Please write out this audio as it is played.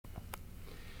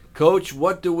Coach,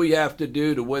 what do we have to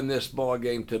do to win this ball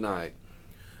game tonight?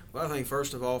 Well, I think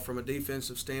first of all, from a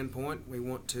defensive standpoint, we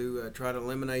want to try to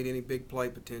eliminate any big play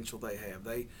potential they have.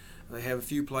 They have a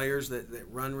few players that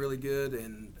run really good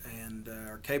and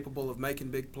are capable of making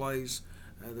big plays.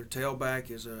 Their tailback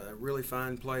is a really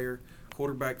fine player.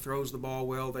 Quarterback throws the ball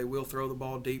well. They will throw the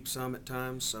ball deep some at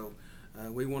times. So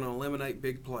we want to eliminate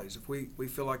big plays. If we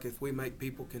feel like if we make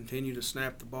people continue to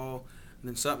snap the ball,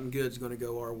 then something good is going to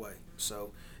go our way.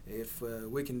 So if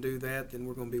we can do that, then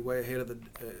we're going to be way ahead of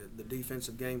the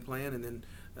defensive game plan. And then,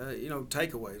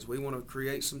 takeaways. We want to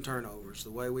create some turnovers.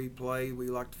 The way we play, we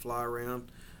like to fly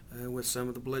around with some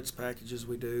of the blitz packages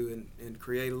we do and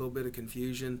create a little bit of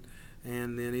confusion,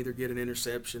 and then either get an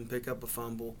interception, pick up a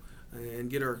fumble, and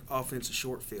get our offense a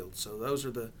short field. So those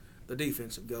are the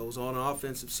defensive goals. On the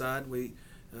offensive side, we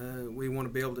want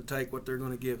to be able to take what they're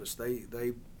going to give us.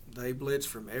 They blitz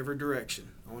from every direction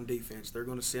on defense. They're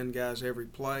going to send guys every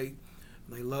play.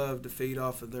 They love to feed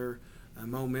off of their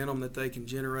momentum that they can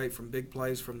generate from big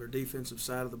plays from their defensive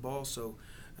side of the ball. So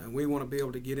we want to be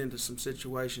able to get into some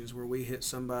situations where we hit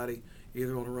somebody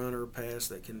either on a run or a pass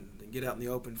that can get out in the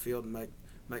open field and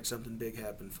make something big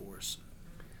happen for us.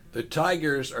 The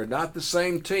Tigers are not the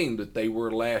same team that they were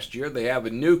last year. They have a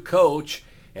new coach,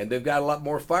 and they've got a lot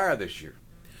more fire this year.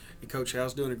 And Coach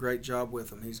Howe's doing a great job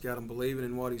with them. He's got them believing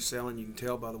in what he's selling. You can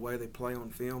tell by the way they play on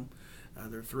film.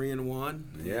 They're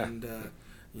 3-1, yeah. And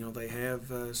they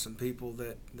have some people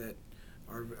that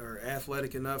are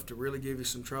athletic enough to really give you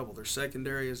some trouble. Their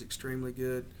secondary is extremely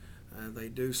good. They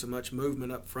do so much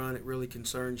movement up front; it really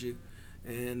concerns you.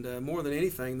 And more than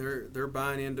anything, they're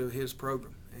buying into his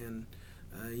program. And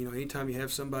anytime you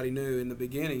have somebody new in the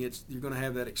beginning, you're going to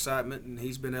have that excitement, and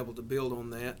he's been able to build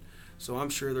on that. So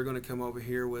I'm sure they're going to come over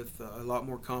here with a lot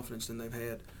more confidence than they've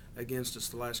had against us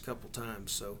the last couple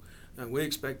times. So we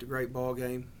expect a great ball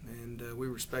game, and we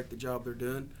respect the job they're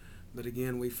doing. But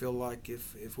again, we feel like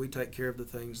if we take care of the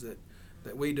things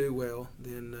that we do well,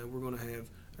 then we're going to have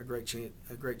a great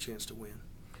chance to win.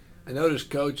 I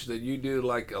noticed, Coach, that you do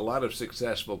like a lot of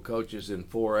successful coaches in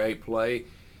 4A play,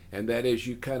 and that is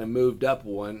you kind of moved up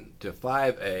one to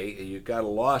 5A, and you got a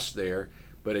loss there,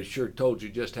 but it sure told you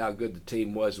just how good the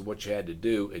team was and what you had to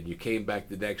do, and you came back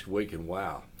the next week, and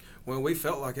wow. Well, we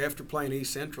felt like after playing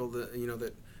East Central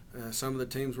that some of the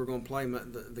teams we're going to play,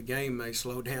 the game may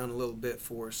slow down a little bit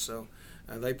for us. So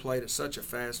they played at such a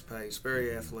fast pace,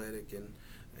 very athletic,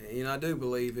 and I do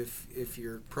believe if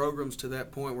your program's to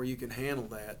that point where you can handle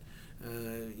that,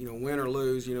 win or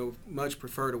lose, much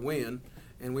prefer to win.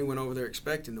 And we went over there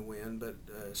expecting to win, but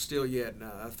still yet,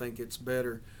 I think it's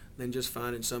better than just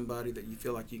finding somebody that you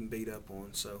feel like you can beat up on.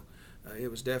 So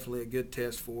it was definitely a good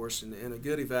test for us and a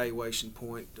good evaluation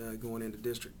point going into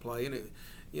district play.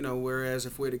 And whereas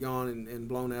if we'd have gone and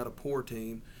blown out a poor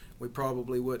team, we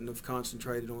probably wouldn't have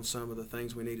concentrated on some of the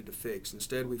things we needed to fix.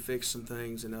 Instead, we fixed some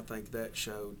things, and I think that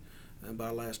showed by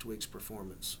last week's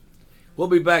performance. We'll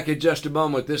be back in just a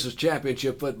moment. This is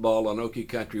Championship Football on Okie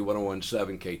Country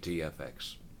 101.7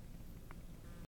 KTFX.